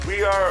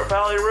We are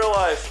Valley Real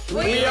Life.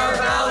 We are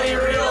Valley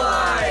Real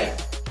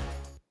Life.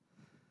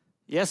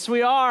 Yes,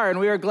 we are, and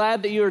we are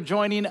glad that you are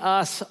joining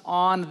us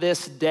on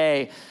this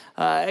day.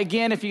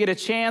 Again, if you get a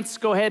chance,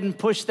 go ahead and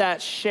push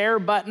that share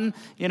button,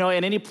 in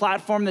any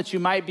platform that you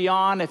might be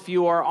on. If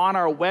you are on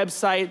our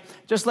website,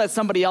 just let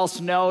somebody else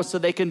know so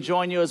they can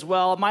join you as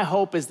well. My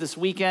hope is this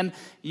weekend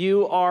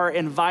you are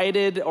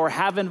invited or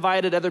have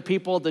invited other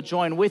people to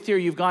join with you.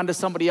 You've gone to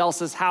somebody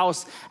else's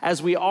house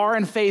as we are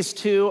in phase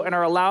 2 and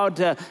are allowed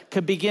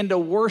to begin to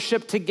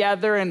worship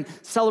together and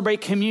celebrate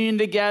communion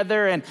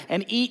together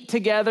and eat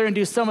together and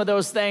do some of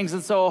those things.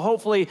 And so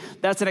hopefully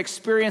that's an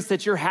experience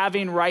that you're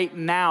having right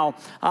now.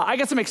 I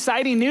got some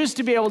exciting news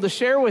to be able to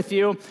share with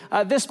you.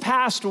 This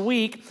past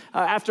week,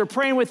 after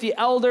praying with the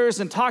elders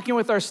and talking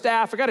with our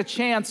staff, I got a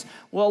chance,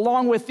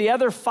 along with the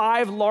other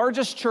 5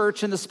 largest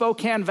church in the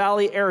Spokane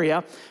Valley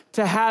area,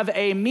 to have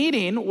a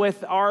meeting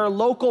with our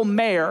local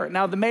mayor.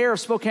 Now, the mayor of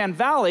Spokane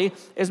Valley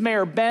is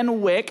Mayor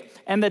Ben Wick,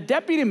 and the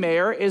deputy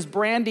mayor is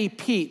Brandy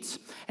Peets.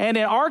 And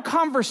in our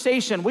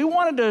conversation, we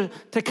wanted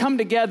to come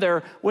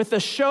together with a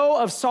show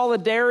of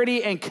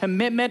solidarity and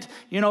commitment,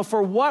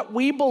 for what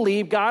we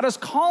believe God is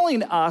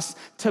calling us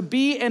to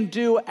be and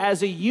do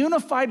as a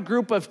unified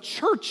group of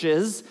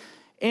churches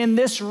in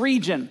this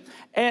region.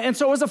 And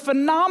so it was a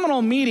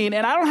phenomenal meeting,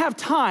 and I don't have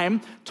time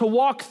to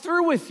walk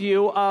through with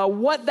you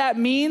what that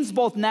means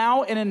both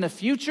now and in the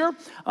future,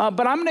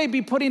 but I'm going to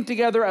be putting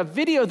together a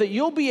video that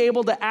you'll be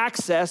able to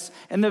access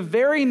in the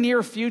very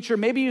near future,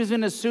 maybe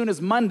even as soon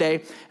as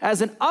Monday,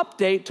 as an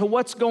update to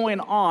what's going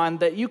on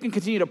that you can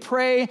continue to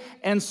pray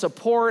and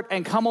support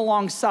and come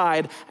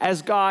alongside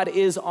as God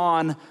is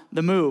on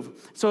the move.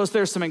 So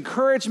there's some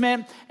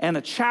encouragement and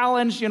a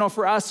challenge,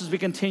 for us as we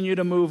continue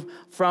to move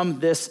from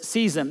this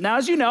season. Now,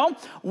 as you know,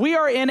 we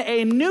are in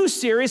a new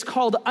series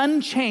called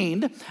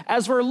Unchained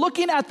as we're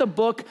looking at the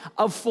book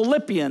of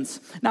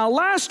Philippians. Now,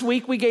 last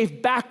week we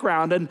gave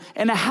background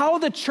and how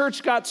the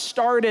church got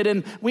started,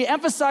 and we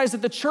emphasized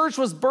that the church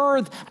was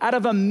birthed out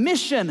of a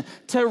mission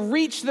to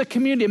reach the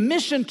community, a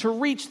mission to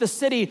reach the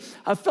city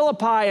of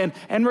Philippi,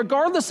 and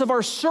regardless of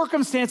our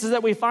circumstances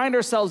that we find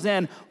ourselves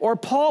in, or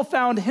Paul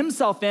found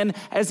himself in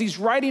as he's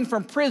writing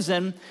from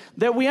prison,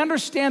 that we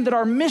understand that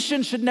our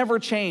mission should never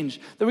change,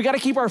 that we got to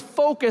keep our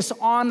focus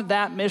on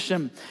that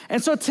mission.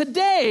 And so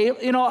today,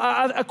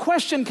 a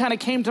question kind of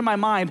came to my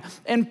mind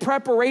in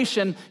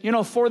preparation,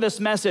 for this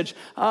message.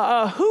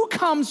 Who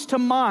comes to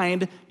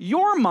mind,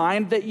 your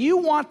mind, that you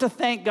want to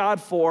thank God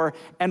for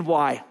and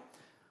why?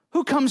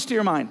 Who comes to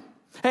your mind?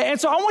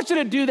 And so I want you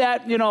to do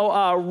that,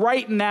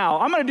 right now.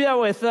 I'm going to do that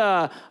with,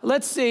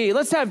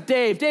 let's have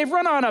Dave. Dave,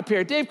 run on up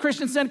here. Dave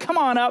Christensen, come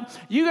on up.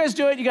 You guys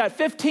do it. You got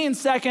 15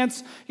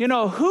 seconds.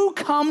 Who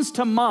comes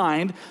to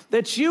mind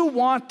that you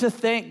want to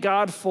thank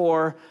God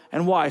for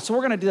and why? So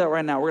we're going to do that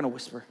right now. We're going to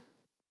whisper.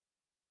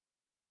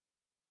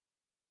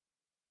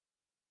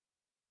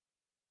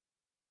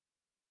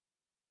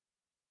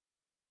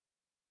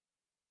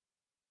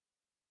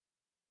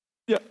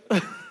 Yeah.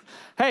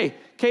 Hey, in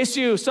case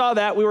you saw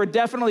that, we were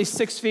definitely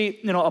 6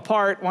 feet,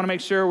 apart. Want to make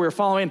sure we're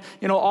following,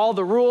 all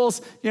the rules.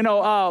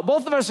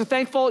 Both of us are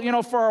thankful,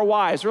 for our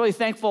wives. Really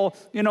thankful,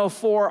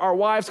 for our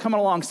wives coming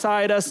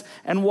alongside us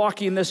and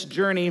walking this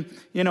journey,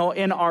 in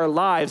our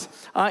lives.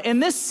 In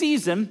this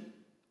season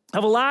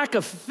of a lack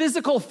of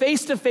physical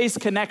face-to-face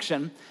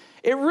connection,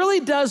 it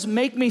really does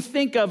make me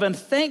think of and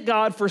thank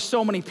God for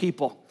so many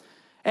people.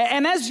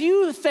 And as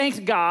you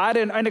thanked God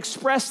and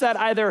expressed that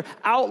either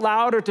out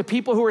loud or to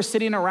people who are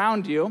sitting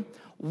around you,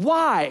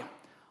 why?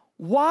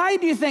 Why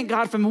do you thank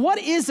God for them? What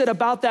is it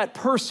about that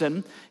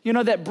person,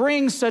 that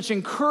brings such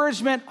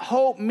encouragement,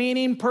 hope,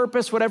 meaning,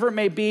 purpose, whatever it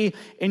may be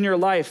in your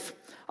life?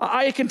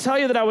 I can tell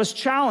you that I was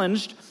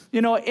challenged,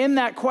 in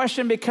that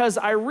question because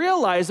I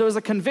realized there was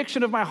a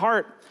conviction of my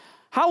heart.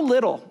 How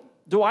little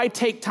do I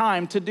take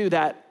time to do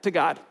that to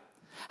God?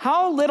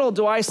 How little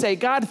do I say,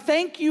 God,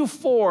 thank you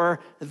for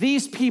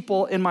these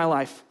people in my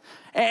life?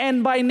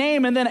 And by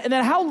name, and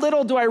then how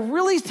little do I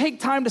really take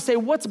time to say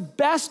what's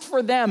best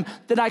for them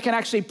that I can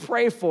actually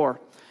pray for?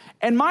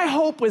 And my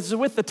hope is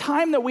with the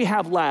time that we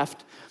have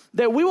left,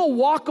 that we will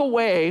walk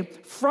away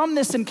from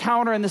this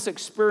encounter and this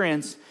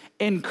experience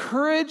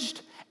encouraged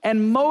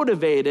and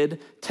motivated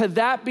to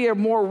that be a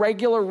more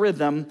regular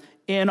rhythm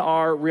in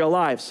our real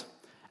lives.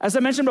 As I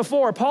mentioned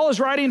before, Paul is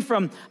writing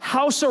from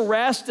house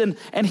arrest,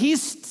 and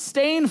he's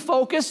staying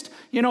focused,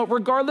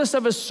 regardless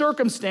of his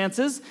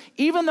circumstances.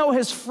 Even though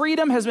his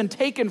freedom has been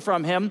taken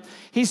from him,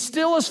 he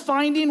still is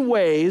finding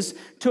ways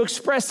to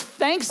express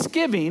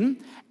thanksgiving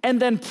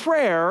and then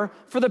prayer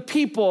for the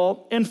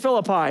people in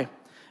Philippi.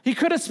 He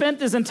could have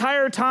spent his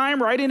entire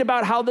time writing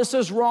about how this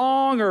is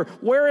wrong or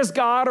where is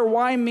God or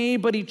why me,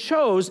 but he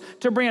chose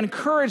to bring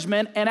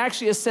encouragement and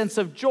actually a sense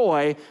of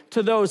joy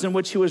to those in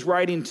which he was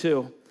writing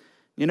to.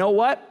 You know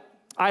what?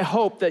 I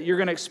hope that you're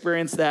going to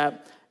experience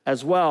that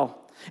as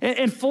well.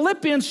 In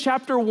Philippians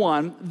chapter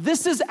 1,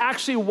 this is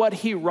actually what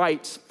he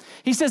writes.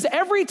 He says,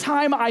 every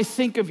time I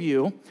think of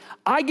you,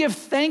 I give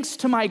thanks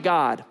to my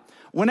God.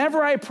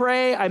 Whenever I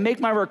pray, I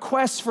make my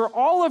requests for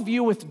all of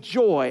you with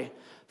joy,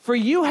 For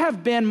you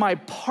have been my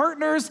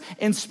partners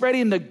in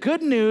spreading the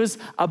good news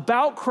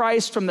about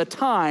Christ from the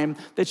time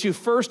that you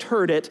first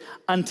heard it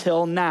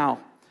until now.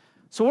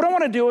 So what I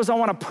want to do is I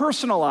want to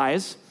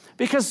personalize,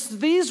 because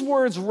these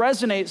words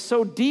resonate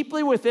so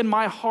deeply within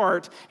my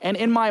heart and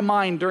in my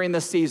mind during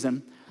this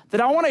season,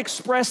 that I want to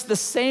express the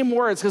same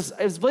words,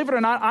 because believe it or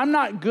not, I'm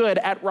not good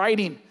at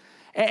writing.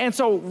 And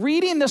so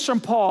reading this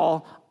from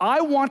Paul,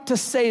 I want to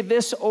say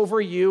this over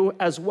you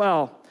as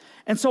well.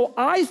 And so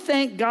I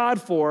thank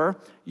God for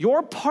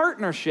your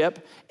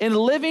partnership in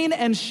living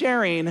and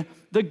sharing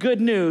the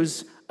good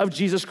news of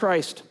Jesus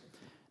Christ.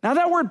 Now,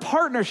 that word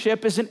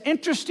partnership is an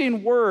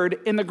interesting word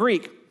in the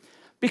Greek,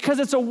 because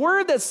it's a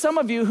word that some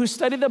of you who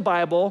study the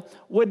Bible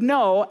would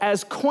know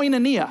as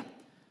koinonia.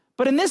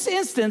 But in this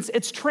instance,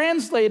 it's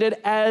translated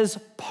as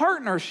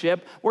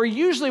partnership, where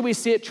usually we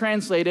see it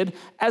translated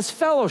as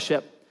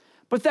fellowship.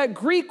 But that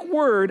Greek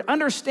word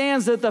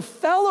understands that the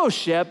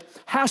fellowship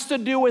has to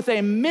do with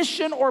a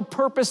mission or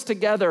purpose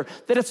together,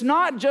 that it's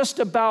not just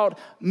about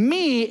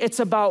me, it's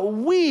about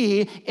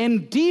we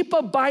in deep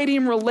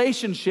abiding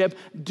relationship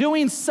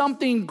doing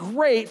something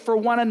great for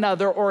one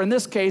another, or in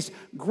this case,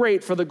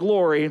 great for the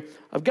glory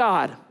of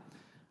God.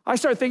 I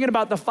started thinking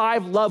about the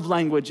 5 love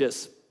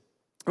languages,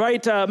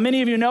 right?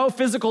 Many of you know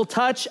physical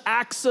touch,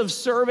 acts of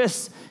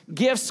service,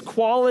 gifts,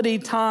 quality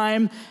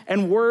time,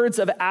 and words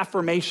of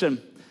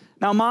affirmation.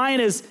 Now, mine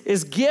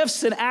is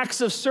gifts and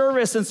acts of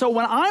service. And so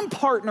when I'm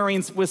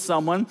partnering with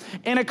someone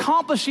and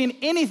accomplishing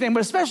anything, but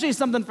especially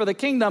something for the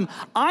kingdom,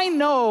 I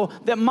know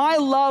that my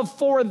love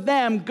for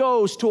them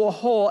goes to a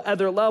whole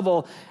other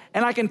level.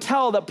 And I can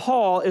tell that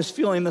Paul is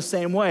feeling the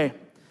same way.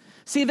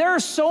 See, there are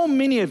so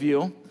many of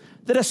you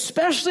that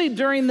especially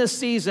during this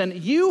season,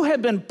 you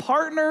have been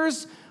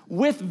partners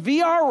with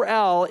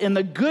VRL in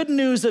the good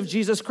news of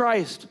Jesus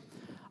Christ.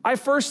 I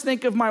first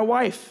think of my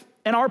wife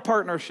and our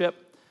partnership.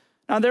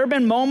 Now, there have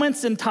been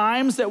moments and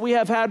times that we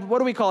have had, what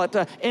do we call it?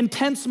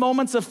 Intense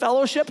moments of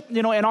fellowship.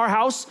 You know, in our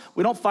house,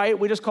 we don't fight.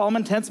 We just call them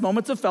intense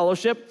moments of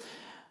fellowship.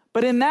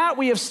 But in that,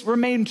 we have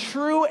remained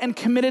true and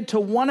committed to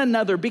one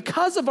another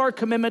because of our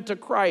commitment to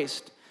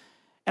Christ.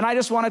 And I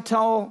just want to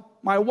tell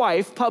my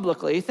wife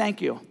publicly, thank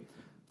you.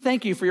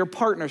 Thank you for your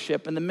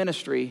partnership in the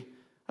ministry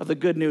of the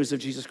good news of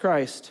Jesus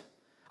Christ.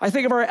 I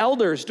think of our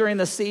elders during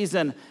the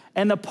season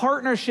and the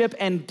partnership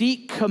and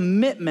deep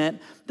commitment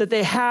that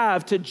they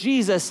have to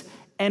Jesus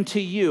and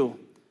to you.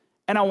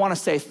 And I want to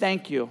say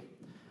thank you.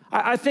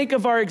 I think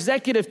of our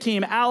executive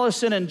team,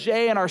 Allison and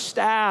Jay, and our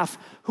staff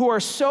who are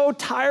so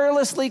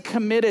tirelessly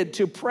committed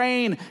to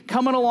praying,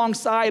 coming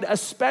alongside,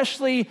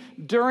 especially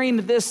during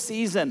this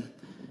season.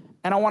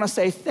 And I want to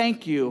say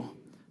thank you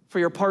for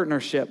your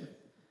partnership.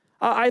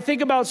 I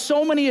think about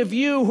so many of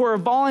you who are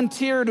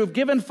volunteered, who've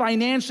given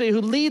financially,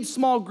 who lead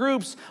small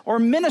groups or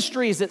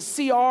ministries at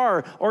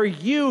CR or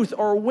youth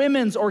or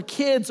women's or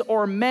kids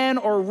or men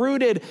or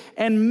rooted.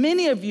 And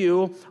many of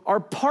you are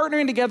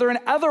partnering together in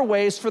other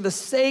ways for the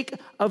sake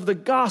of the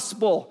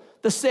gospel,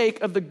 the sake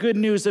of the good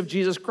news of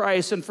Jesus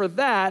Christ. And for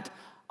that,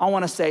 I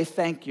want to say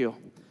thank you.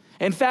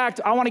 In fact,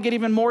 I want to get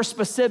even more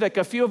specific.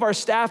 A few of our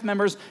staff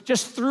members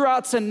just threw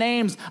out some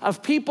names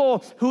of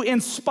people who,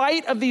 in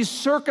spite of these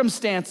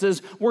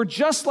circumstances, were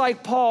just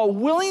like Paul,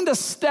 willing to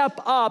step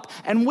up,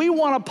 and we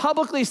want to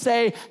publicly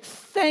say,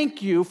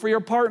 thank you for your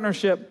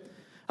partnership.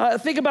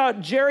 Think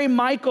about Jerry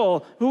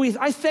Michael,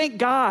 I thank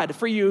God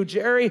for you,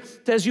 Jerry,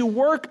 as you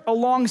work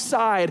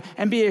alongside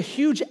and be a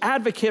huge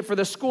advocate for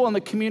the school and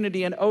the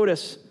community in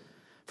Otis.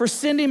 For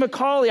Cindy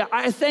McCauley,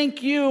 I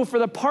thank you for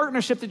the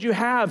partnership that you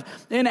have.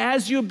 And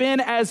as you've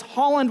been, as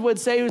Holland would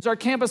say, who's our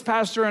campus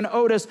pastor in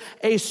Otis,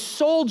 a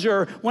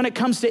soldier when it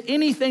comes to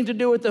anything to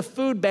do with the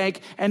food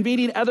bank and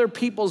meeting other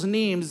people's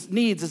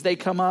needs as they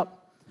come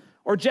up.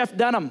 Or Jeff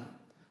Dunham,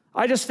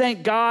 I just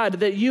thank God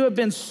that you have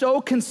been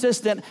so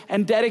consistent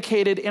and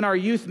dedicated in our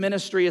youth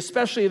ministry,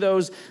 especially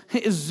those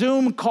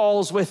Zoom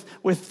calls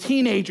with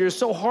teenagers,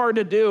 so hard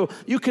to do.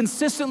 You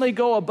consistently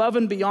go above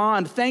and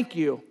beyond. Thank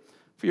you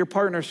for your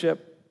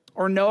partnership.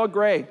 Or Noah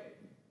Gray,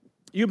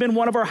 you've been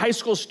one of our high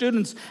school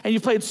students, and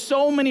you've played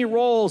so many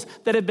roles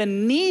that have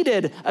been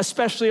needed,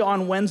 especially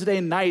on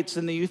Wednesday nights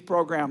in the youth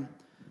program.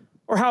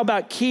 Or how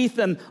about Keith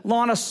and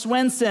Lana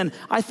Swenson?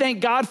 I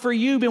thank God for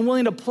you being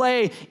willing to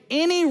play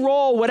any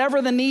role,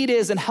 whatever the need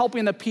is, in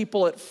helping the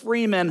people at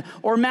Freeman.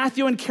 Or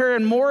Matthew and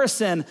Karen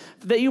Morrison,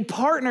 that you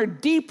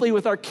partnered deeply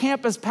with our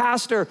campus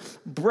pastor,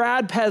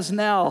 Brad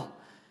Pesnell.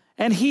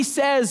 And he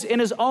says in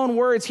his own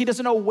words, he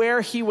doesn't know where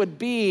he would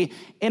be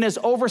in his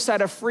oversight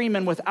of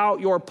Freeman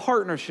without your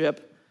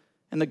partnership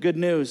in the good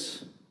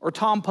news. Or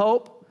Tom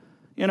Pope,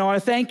 I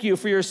thank you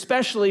for your,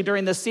 especially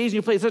during this season,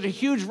 you played such a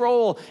huge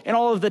role in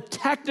all of the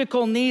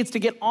technical needs to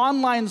get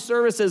online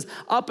services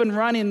up and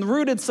running,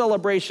 rooted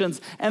celebrations,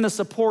 and the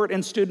support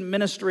in student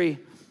ministry.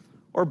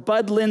 Or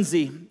Bud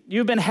Lindsay,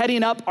 you've been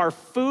heading up our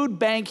food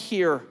bank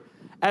here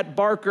at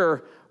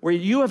Barker, where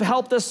you have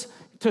helped us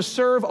to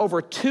serve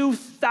over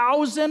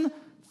 2,000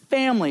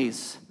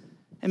 families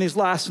in these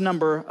last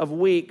number of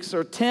weeks.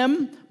 Or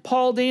Tim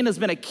Paul Dean has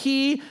been a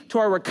key to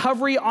our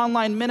recovery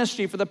online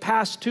ministry for the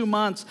past 2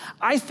 months.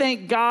 I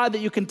thank God that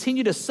you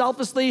continue to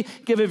selflessly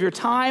give of your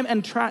time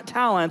and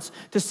talents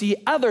to see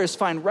others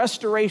find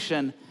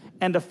restoration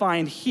and to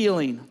find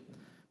healing.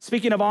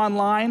 Speaking of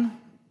online,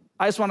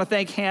 I just want to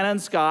thank Hannah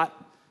and Scott,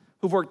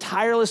 who've worked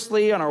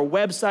tirelessly on our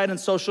website and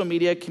social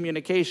media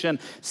communication.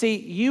 See,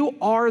 you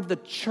are the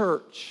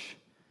church.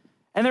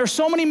 And there are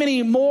so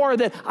many more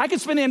that I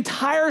could spend the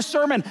entire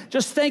sermon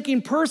just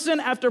thanking person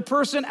after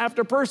person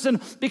after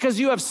person because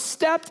you have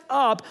stepped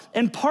up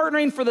and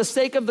partnering for the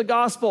sake of the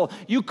gospel.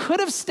 You could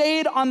have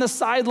stayed on the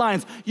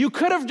sidelines. You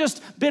could have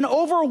just been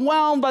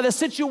overwhelmed by the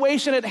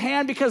situation at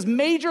hand because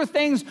major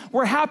things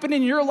were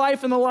happening in your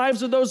life and the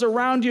lives of those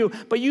around you.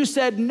 But you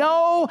said,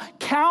 no,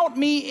 count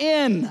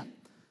me in.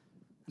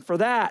 And for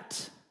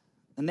that,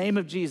 in the name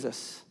of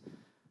Jesus,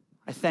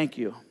 I thank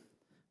you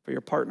for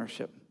your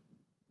partnership.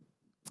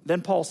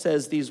 Then Paul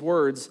says these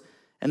words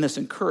and this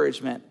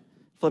encouragement,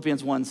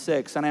 Philippians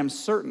 1:6, and I am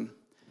certain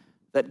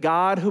that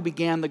God who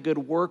began the good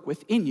work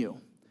within you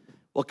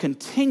will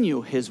continue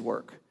his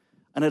work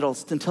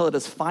until it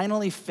is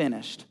finally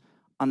finished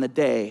on the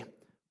day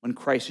when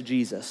Christ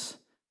Jesus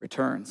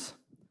returns.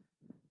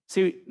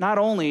 See, not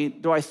only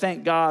do I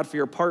thank God for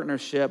your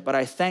partnership, but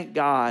I thank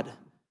God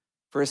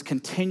for his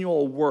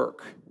continual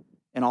work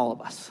in all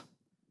of us.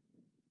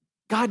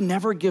 God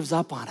never gives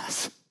up on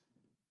us.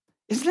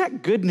 Isn't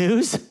that good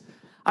news?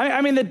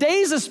 I mean, the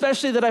days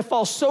especially that I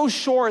fall so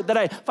short, that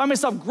I find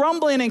myself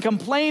grumbling and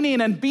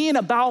complaining and being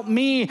about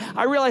me,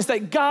 I realize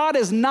that God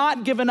has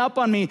not given up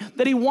on me,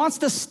 that he wants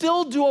to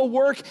still do a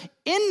work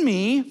in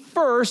me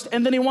first,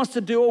 and then he wants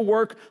to do a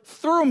work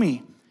through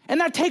me.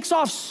 And that takes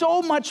off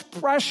so much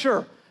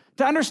pressure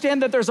to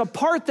understand that there's a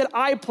part that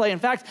I play. In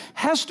fact,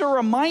 Hester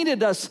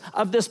reminded us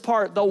of this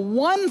part. The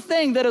one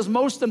thing that is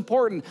most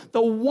important,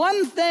 the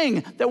one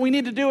thing that we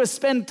need to do is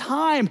spend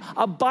time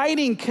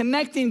abiding,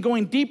 connecting,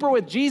 going deeper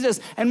with Jesus.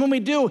 And when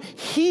we do,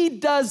 he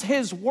does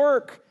his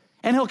work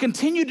and he'll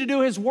continue to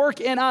do his work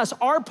in us.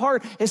 Our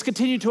part is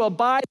continue to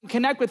abide and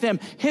connect with him.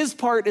 His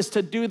part is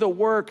to do the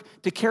work,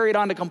 to carry it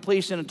on to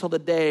completion until the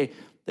day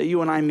that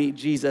you and I meet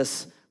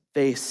Jesus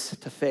face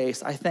to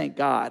face. I thank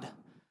God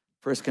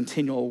for his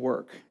continual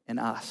work in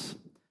us.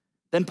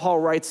 Then Paul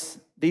writes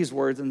these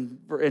words in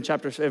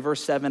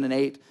verse 7 and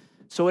 8.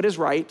 So it is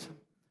right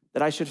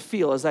that I should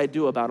feel as I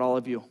do about all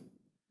of you,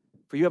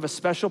 for you have a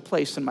special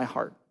place in my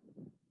heart.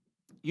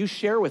 You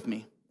share with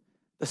me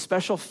the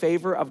special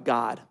favor of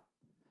God,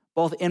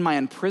 both in my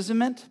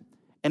imprisonment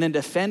and in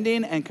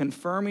defending and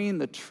confirming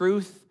the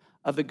truth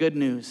of the good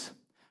news.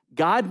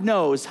 God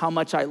knows how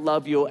much I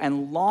love you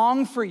and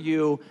long for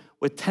you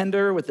with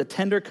the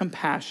tender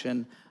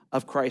compassion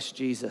of Christ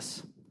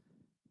Jesus.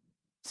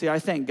 See, I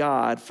thank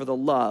God for the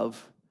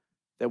love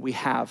that we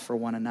have for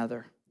one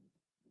another.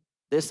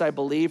 This, I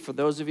believe, for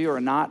those of you who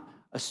are not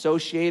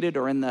associated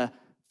or in the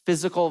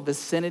physical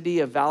vicinity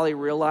of Valley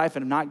Real Life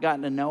and have not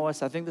gotten to know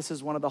us, I think this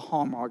is one of the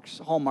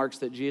hallmarks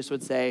that Jesus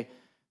would say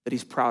that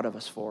he's proud of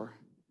us for.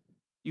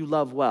 You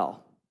love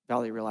well,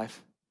 Valley Real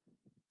Life,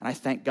 and I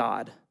thank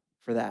God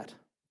for that.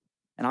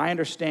 And I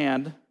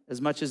understand, as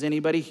much as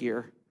anybody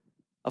here,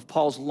 of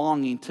Paul's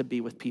longing to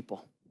be with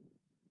people.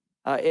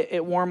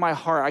 It warmed my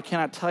heart. I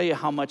cannot tell you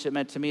how much it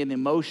meant to me and the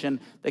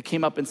emotion that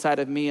came up inside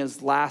of me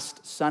as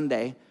last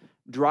Sunday,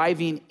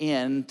 driving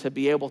in to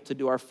be able to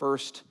do our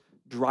first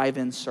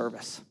drive-in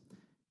service.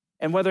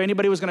 And whether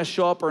anybody was going to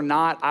show up or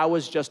not, I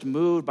was just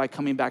moved by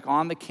coming back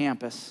on the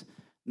campus,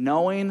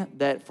 knowing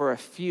that for a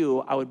few,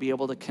 I would be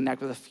able to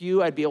connect with a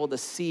few, I'd be able to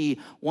see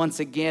once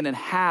again and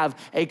have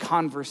a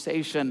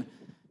conversation.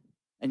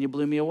 And you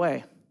blew me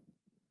away.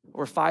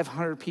 Over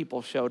 500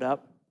 people showed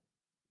up.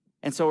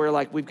 And so we're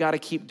like, we've got to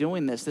keep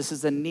doing this. This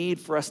is a need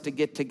for us to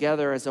get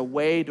together as a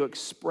way to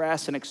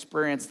express and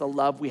experience the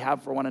love we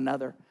have for one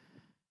another.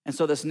 And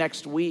so this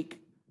next week,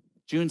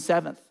 June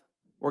 7th,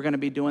 we're going to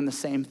be doing the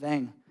same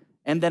thing.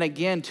 And then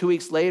again, 2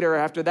 weeks later,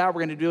 after that, we're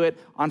going to do it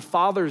on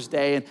Father's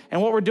Day.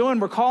 And what we're doing,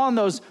 we're calling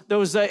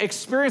those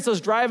experience,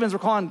 those drive-ins, we're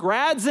calling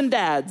grads and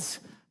dads.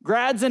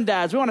 Grads and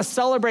dads. We want to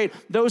celebrate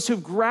those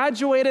who've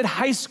graduated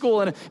high school.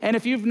 And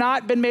if you've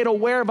not been made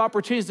aware of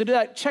opportunities to do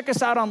that, check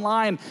us out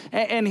online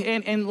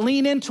and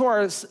lean into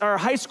our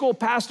high school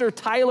pastor,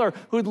 Tyler,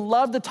 who'd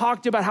love to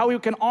talk to you about how we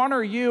can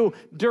honor you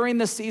during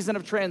this season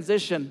of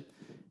transition.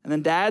 And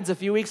then dads, a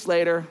few weeks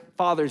later,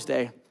 Father's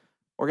Day,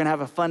 we're going to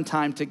have a fun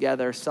time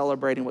together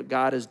celebrating what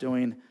God is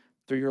doing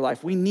through your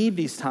life. We need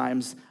these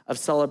times of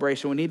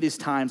celebration. We need these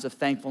times of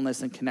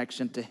thankfulness and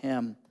connection to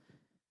him.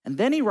 And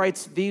then he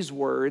writes these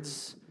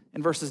words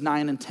in verses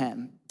 9 and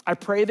 10. I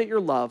pray that your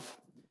love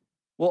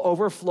will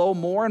overflow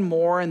more and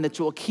more and that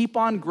you will keep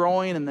on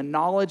growing in the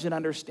knowledge and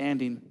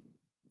understanding.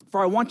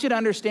 For I want you to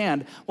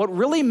understand what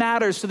really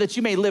matters so that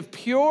you may live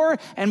pure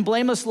and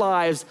blameless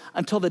lives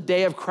until the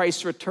day of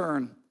Christ's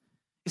return.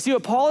 You see,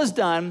 what Paul has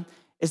done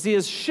is he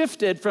has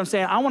shifted from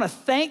saying, I want to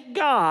thank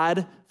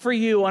God for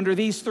you under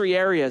these three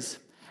areas.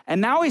 And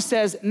now he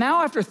says,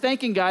 now after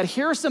thanking God,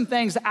 here are some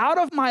things out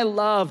of my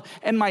love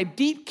and my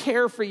deep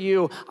care for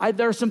you.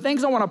 There are some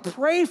things I want to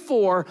pray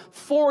for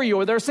you.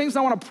 Or there are things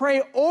I want to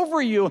pray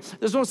over you.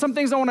 There's some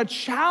things I want to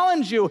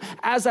challenge you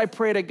as I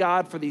pray to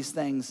God for these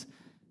things.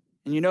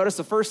 And you notice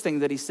the first thing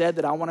that he said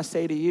that I want to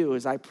say to you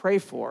is I pray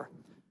for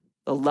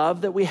the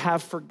love that we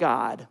have for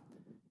God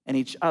and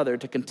each other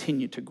to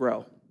continue to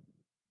grow.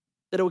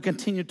 That it would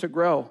continue to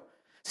grow.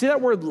 See that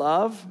word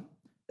love?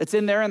 It's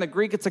in there in the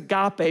Greek, it's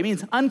agape. It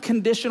means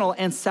unconditional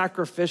and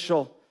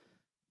sacrificial.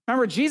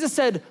 Remember, Jesus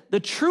said the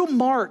true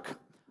mark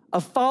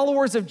of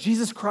followers of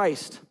Jesus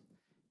Christ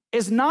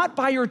is not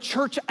by your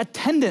church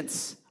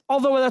attendance,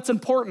 although that's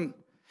important.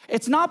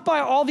 It's not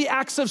by all the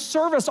acts of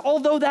service,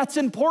 although that's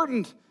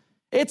important.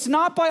 It's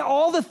not by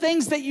all the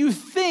things that you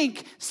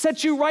think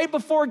set you right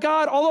before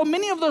God, although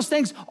many of those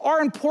things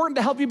are important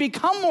to help you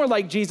become more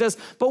like Jesus.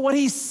 But what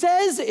he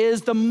says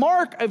is the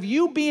mark of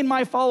you being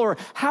my follower.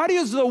 How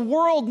does the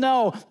world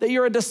know that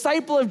you're a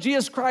disciple of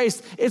Jesus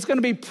Christ? It's going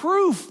to be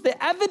proof.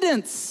 The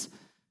evidence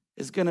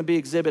is going to be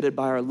exhibited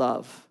by our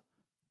love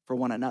for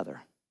one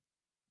another.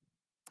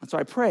 And so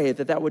I pray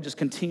that that would just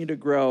continue to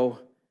grow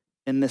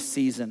in this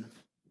season.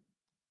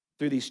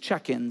 Through these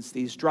check-ins,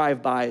 these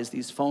drive-bys,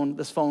 this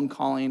phone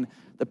calling,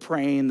 the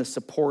praying, the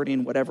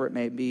supporting, whatever it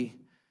may be.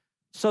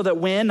 So that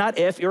when, not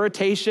if,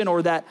 irritation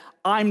or that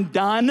I'm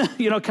done,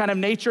 kind of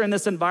nature in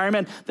this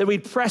environment, that we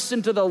press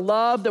into the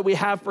love that we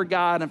have for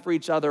God and for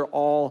each other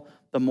all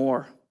the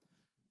more.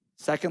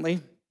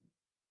 Secondly,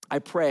 I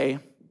pray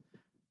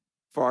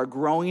for our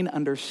growing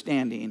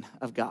understanding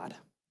of God.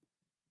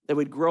 That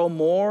we'd grow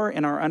more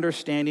in our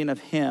understanding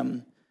of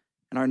him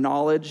and our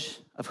knowledge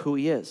of who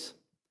he is.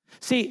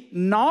 See,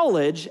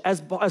 knowledge,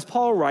 as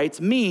Paul writes,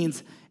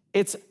 means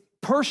it's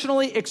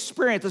personally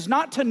experienced. It's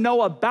not to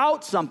know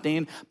about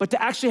something, but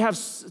to actually have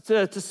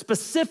to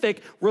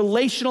specific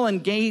relational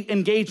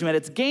engagement.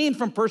 It's gained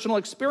from personal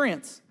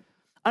experience.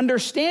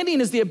 Understanding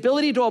is the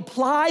ability to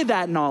apply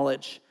that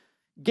knowledge,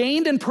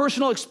 gained in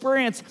personal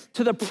experience,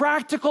 to the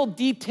practical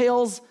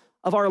details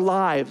of our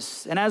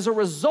lives. And as a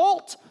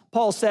result,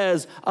 Paul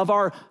says, of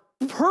our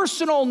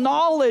personal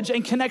knowledge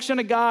and connection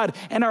to God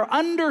and our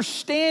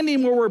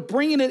understanding where we're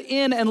bringing it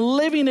in and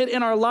living it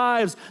in our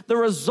lives, the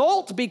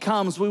result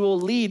becomes we will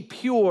lead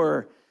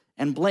pure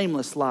and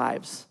blameless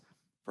lives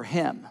for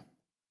him.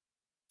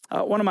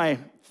 One of my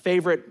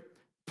favorite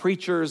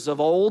preachers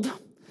of old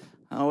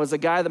was a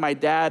guy that my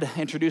dad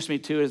introduced me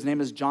to. His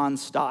name is John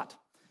Stott.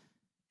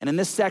 And in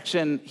this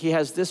section, he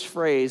has this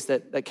phrase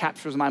that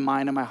captures my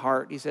mind and my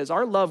heart. He says,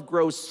 our love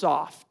grows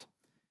soft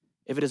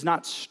if it is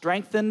not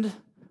strengthened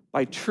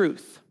by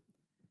truth,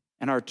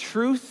 and our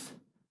truth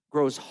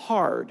grows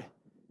hard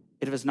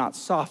if it is not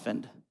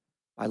softened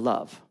by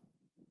love.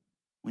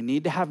 We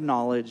need to have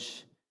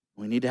knowledge.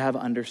 We need to have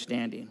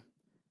understanding.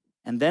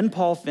 And then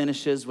Paul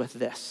finishes with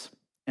this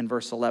in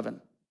verse 11.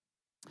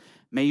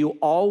 May you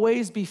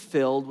always be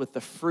filled with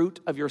the fruit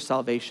of your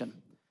salvation,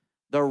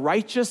 the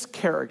righteous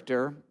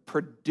character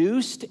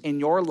produced in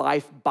your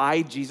life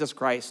by Jesus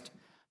Christ,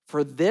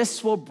 for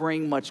this will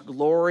bring much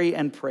glory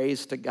and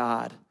praise to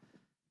God.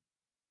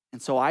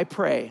 And so I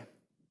pray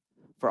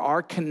for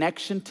our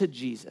connection to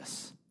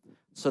Jesus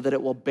so that it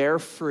will bear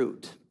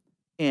fruit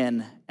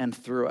in and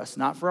through us,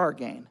 not for our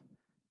gain,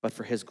 but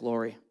for his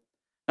glory.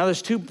 Now,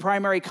 there's two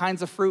primary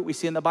kinds of fruit we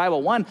see in the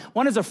Bible. One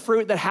is a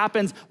fruit that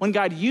happens when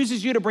God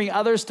uses you to bring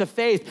others to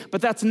faith,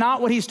 but that's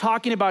not what he's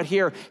talking about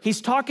here. He's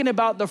talking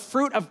about the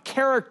fruit of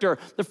character,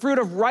 the fruit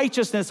of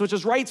righteousness, which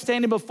is right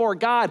standing before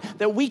God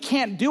that we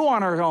can't do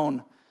on our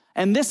own.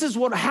 And this is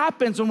what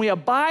happens when we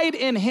abide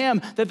in him,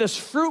 that this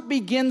fruit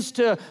begins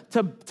to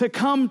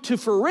come to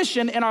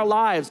fruition in our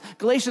lives.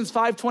 Galatians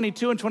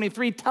 5:22 and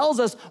 23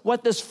 tells us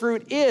what this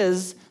fruit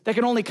is that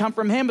can only come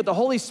from him, but the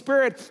Holy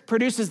Spirit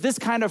produces this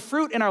kind of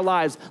fruit in our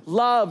lives: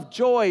 love,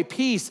 joy,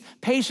 peace,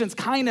 patience,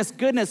 kindness,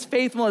 goodness,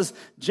 faithfulness,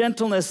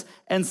 gentleness,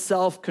 and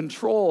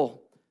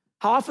self-control.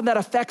 How often that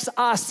affects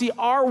us. See,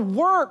 our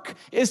work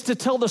is to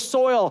till the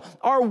soil.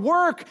 Our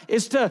work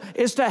is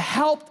to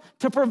help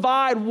to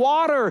provide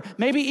water,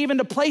 maybe even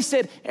to place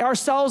it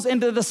ourselves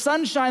into the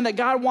sunshine that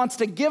God wants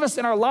to give us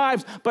in our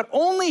lives. But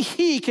only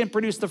he can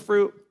produce the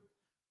fruit.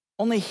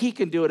 Only he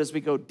can do it as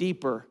we go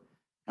deeper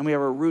and we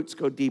have our roots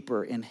go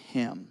deeper in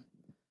him.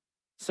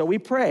 So we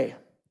pray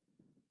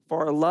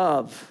for our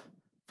love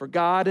for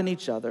God and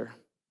each other,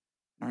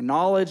 our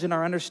knowledge and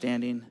our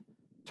understanding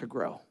to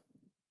grow.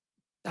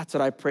 That's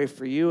what I pray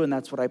for you, and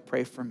that's what I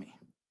pray for me.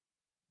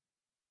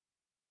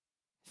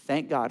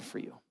 Thank God for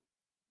you.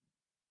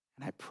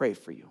 And I pray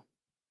for you.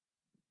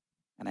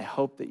 And I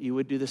hope that you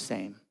would do the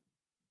same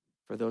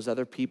for those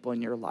other people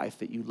in your life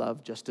that you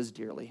love just as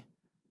dearly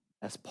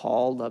as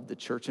Paul loved the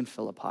church in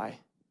Philippi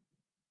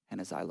and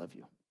as I love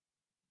you.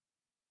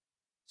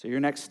 So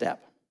your next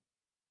step.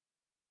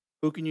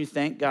 Who can you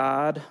thank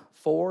God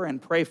for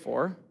and pray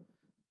for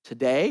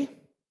today,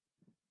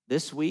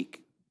 this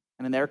week,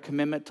 and in their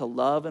commitment to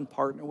love and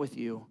partner with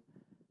you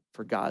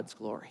for God's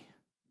glory?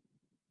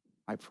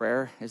 My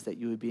prayer is that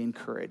you would be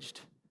encouraged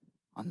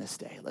on this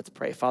day. Let's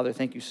pray. Father,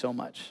 thank you so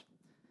much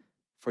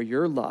for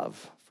your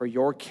love, for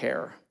your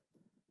care.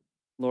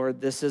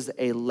 Lord, this is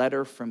a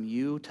letter from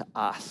you to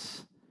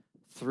us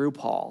through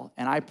Paul.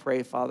 And I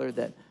pray, Father,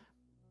 that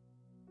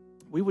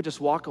we would just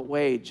walk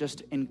away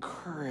just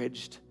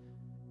encouraged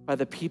by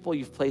the people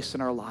you've placed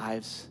in our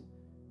lives.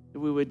 That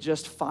we would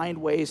just find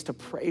ways to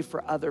pray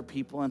for other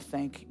people and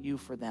thank you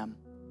for them.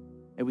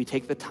 And we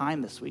take the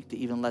time this week to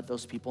even let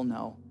those people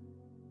know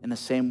in the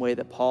same way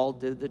that Paul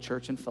did the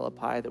church in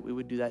Philippi, that we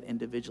would do that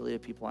individually to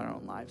people in our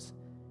own lives.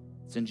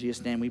 It's in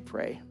Jesus' name we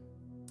pray.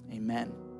 Amen.